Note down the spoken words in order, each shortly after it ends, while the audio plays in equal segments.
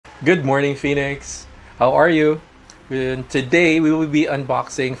Good morning, Phoenix. How are you? And today we will be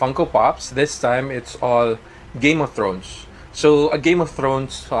unboxing Funko Pops. This time it's all Game of Thrones. So a Game of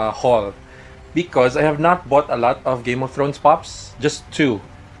Thrones haul because I have not bought a lot of Game of Thrones pops, just two.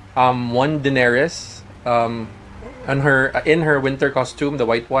 One Daenerys, in her winter costume, the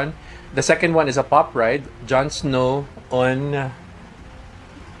white one. The second one is a pop ride, Jon Snow on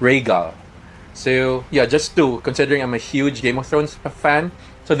Rhaegal. So yeah, just two, considering I'm a huge Game of Thrones fan.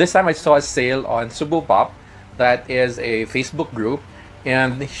 So this time I saw a sale on Subo Pop, that is a Facebook group,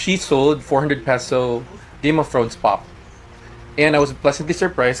 and she sold 400 peso Game of Thrones pop. And I was pleasantly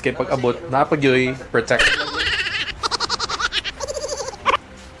surprised kay pag-abot na pagyoy protect.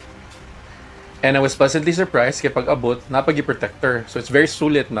 And I was pleasantly surprised kay pag-abot na pagyoy protector. So it's very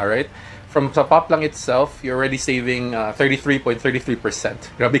sulit na, right? From sa pop lang itself, you're already saving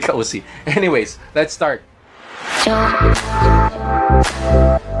 33.33%. Grabe ka, Uzi. Anyways, let's start.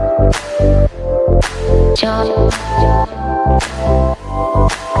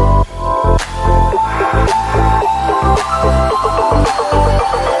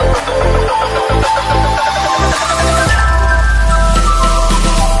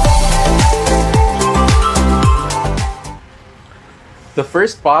 The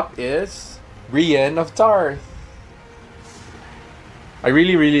first pop is Brienne of Tarth. I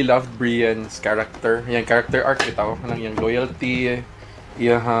really loved Brienne's character. Yung character arc bitaw, yung loyalty,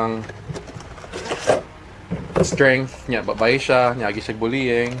 iyang strength niya, babae siya, niya siya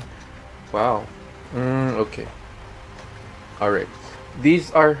bullying. Wow. Okay. Alright.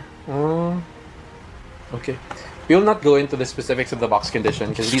 These are okay. We will not go into the specifics of the box condition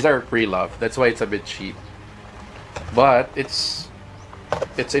because these are pre-loved. That's why it's a bit cheap. But it's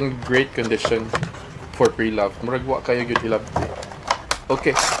in great condition for pre-love. Muragwa kayo gyud ilab.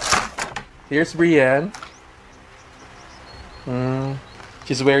 Okay. Here's Brienne.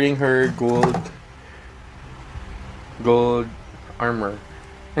 She's wearing her gold armor.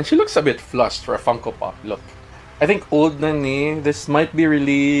 And she looks a bit flushed for a Funko Pop. Look. I think old na ni. This might be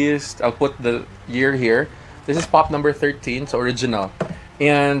released. I'll put the year here. This is pop number 13, so original.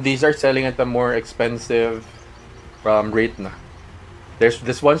 And these are selling at a more expensive rate na. There's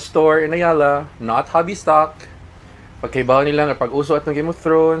this one store in Ayala, not hobby stock. Pagkaibaw nila, pag-uso at ng Game of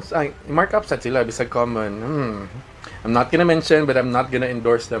Thrones, ay, markup sa sila, bisag common. I'm not gonna mention, but I'm not gonna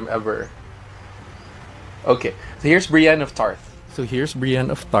endorse them ever. Okay, so here's Brienne of Tarth. So here's Brienne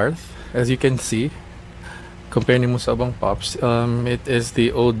of Tarth. As you can see, compare mo sa abang pops, it is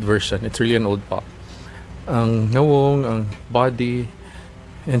the old version. It's really an old pop. Ang nawong, ang body,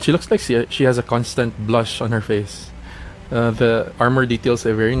 and she looks like she has a constant blush on her face. The armor details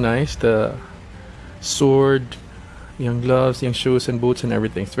are very nice. The sword, yung gloves, yung shoes and boots and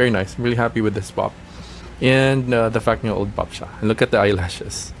everything. It's very nice. I'm really happy with this pop. And the fact nga old pop siya. And look at the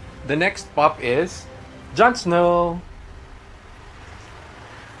eyelashes. The next pop is Jon Snow.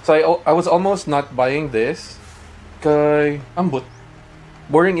 So I was almost not buying this. Kay ambot.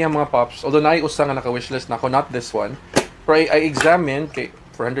 Boring yung mga pops. Although naiusa nga naka-wishlist na ako, not this one. Pero I examined, kay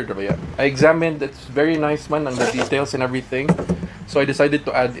 400 na ba yan? I examined, it's very nice man, ang the details and everything. So I decided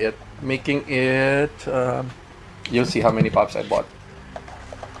to add it, making it, you'll see how many pops I bought.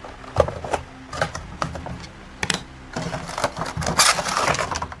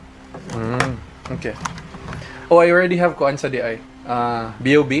 Okay. Oh, I already have kuan sa DI.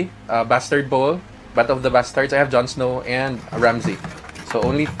 B.O.B, Bastard Bowl, Battle of the Bastards. I have Jon Snow and Ramsay. So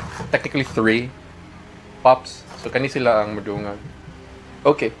only technically 3 pops. So kani sila ang madungag.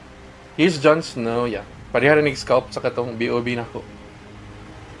 Okay. Here's Jon Snow, yeah. Pareha rin nag-scalp sa katong B.O.B na ko.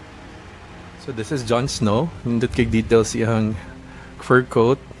 So this is Jon Snow. Nindot kay details iyang fur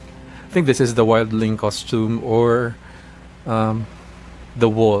coat. I think this is the wildling costume or the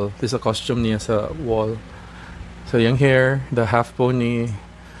wall. This is a costume niya sa wall. So yung hair, the half pony,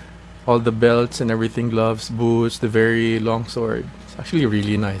 all the belts and everything, gloves, boots, the very long sword. It's actually a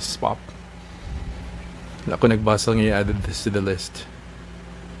really nice pop. Ako nagbasal nga added this to the list.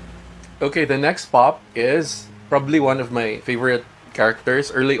 Okay, the next pop is probably one of my favorite characters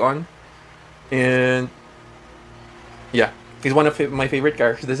early on. And yeah, he's one of my favorite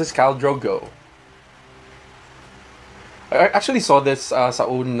characters. This is Khal Drogo. I actually saw this sa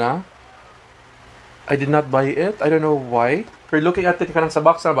una. I did not buy it. I don't know why. Pero looking at it kanang sa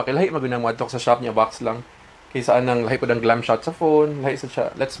box na, bakit lahi magunang madtok sa shop niya box lang. Kaysa anang lahi po ng glam shot sa phone. Lahi sa siya.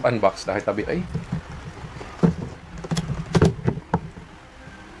 Let's unbox dahil tabi ay.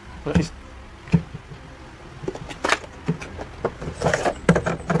 Nice.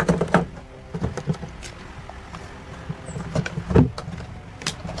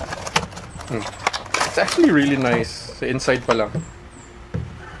 It's actually really nice. Sa inside pa lang.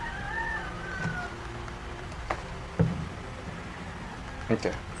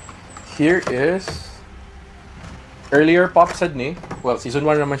 Okay. Here is earlier Pops said ni. Well, season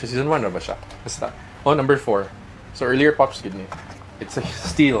 1 naman siya. Season 1 na ba siya? Basta. Oh, number 4. So earlier Pops good ni. It's a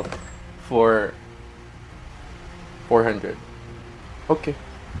steal for 400. Okay.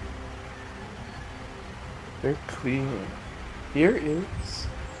 They're clean. Here is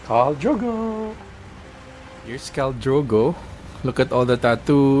Khal Drogo. Here's Khal Drogo. Look at all the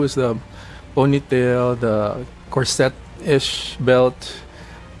tattoos, the ponytail, the corset-ish belt,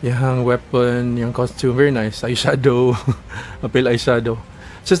 yung weapon, yung costume. Very nice. Eyeshadow. Apil eyeshadow.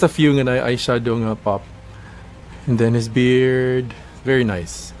 Just a few nga na eyeshadow nga pop. And then his beard. Very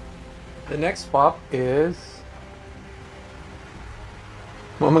nice. The next pop is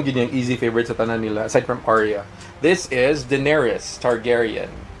mamagin yung easy favorite sa tanan nila aside from Arya. This is Daenerys Targaryen.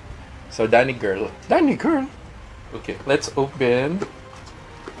 So Dany girl. Dany girl. Okay, let's open.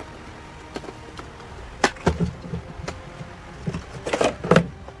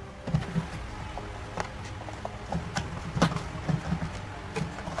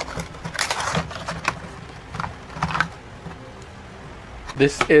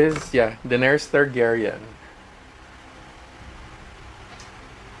 This is, yeah, Daenerys Targaryen.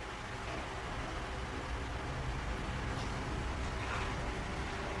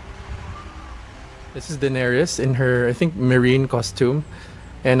 This is Daenerys in her, I think, marine costume.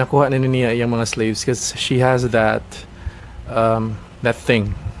 And nakuha na niya yung mga slaves because she has that that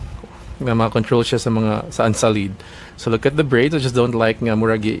thing na makakontrol siya sa mga sa unsullied. So look at the braids. I just don't like nga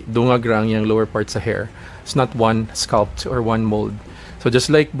muragi dungagrang yung lower part sa hair. It's not one sculpt or one mold. So just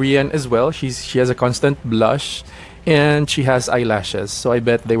like Brienne as well, she has a constant blush and she has eyelashes. So I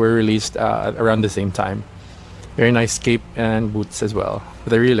bet they were released around the same time. Very nice cape and boots as well.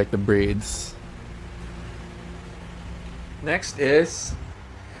 But I really like the braids. Next is,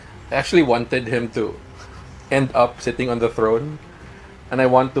 I actually wanted him to end up sitting on the throne. And I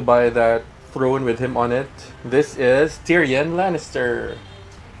want to buy that throne with him on it. This is Tyrion Lannister.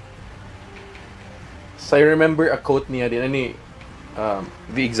 So I remember a quote niya din,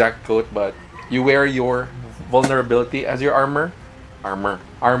 the exact quote, but you wear your vulnerability as your armor,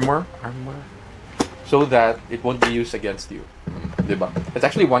 so that it won't be used against you. Diba? It's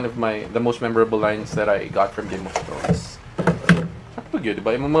actually one of the most memorable lines that I got from Game of Thrones. Pag yun,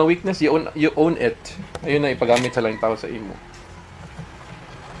 diba? Yung mga weakness, you own it. Ayun na ipagamit sa lang tao sa imo.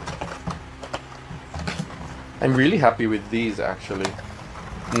 I'm really happy with these actually.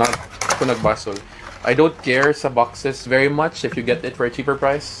 Not ako nagbasol. I don't care sa boxes very much if you get it for a cheaper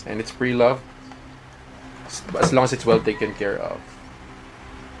price and it's pre-loved. As long as it's well taken care of.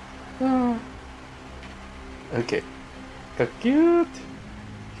 Okay. Cute.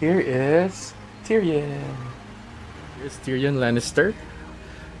 Here is Tyrion. Here's Tyrion Lannister.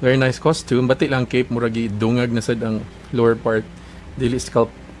 Very nice costume. Bati lang cape. Muragi dungag na sad ang lower part. Dili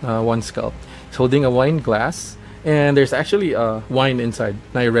sculpt. One sculpt. He's holding a wine glass. And there's actually wine inside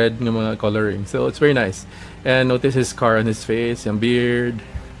na red ng mga coloring. So it's very nice. And notice his scar on his face, yung beard.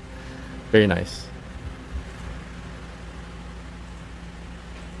 Very nice.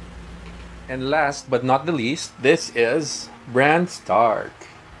 And last but not the least, this is Bran Stark.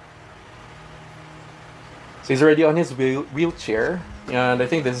 So he's already on his wheelchair. And I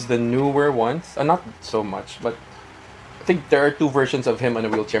think this is the newer ones. Not so much, but I think there are 2 versions of him on a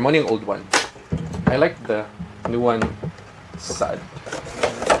wheelchair. One yung old one. I like the new one side.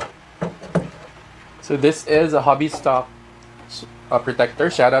 So this is a Hobby Stock protector.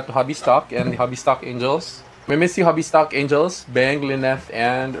 Shout out to Hobby Stock and the Hobby Stock Angels. We miss you, Hobby Stock Angels, Bang, Lyneth,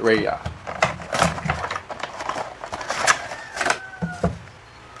 and Rhea.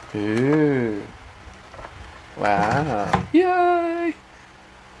 Ooh. Wow. Yay!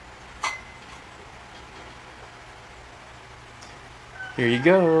 Here you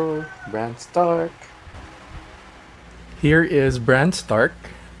go, Bran Stark. Here is Bran Stark,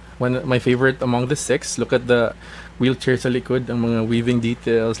 one of my favorite among the 6. Look at the wheelchair sa likod, ang mga weaving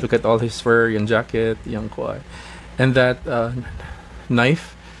details. Look at all his fur, yung jacket, yung kuha. And that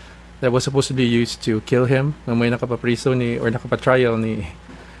knife that was supposed to be used to kill him, na may nakapapriso or nakapatrial ni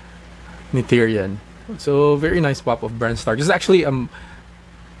Tyrion. So very nice pop of Bran Stark. This is actually an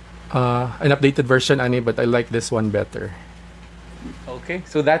updated version, but I like this one better. Okay,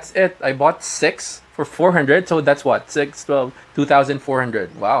 so that's it. I bought 6 for 400. So that's what? 6, 12,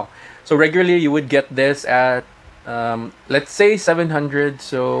 2,400. Wow. So regularly you would get this at, let's say 700.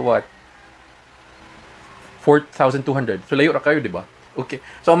 So what? 4,200. So layo ra kayo, diba? Okay.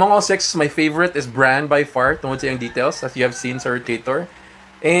 So among all 6, my favorite is Bran by far. Tungkol sa yung details, as you have seen sa rotator.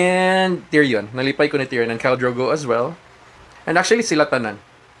 And Tyrion. Nalipay ko ni Tyrion and Khal Drogo as well. And actually sila tanan.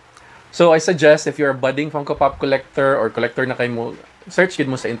 So I suggest if you're a budding Funko Pop collector or collector na kayo mo, search yun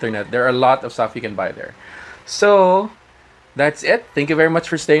mo sa internet. There are a lot of stuff you can buy there. So, that's it. Thank you very much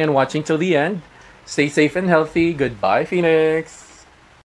for staying and watching till the end. Stay safe and healthy. Goodbye, Phoenix!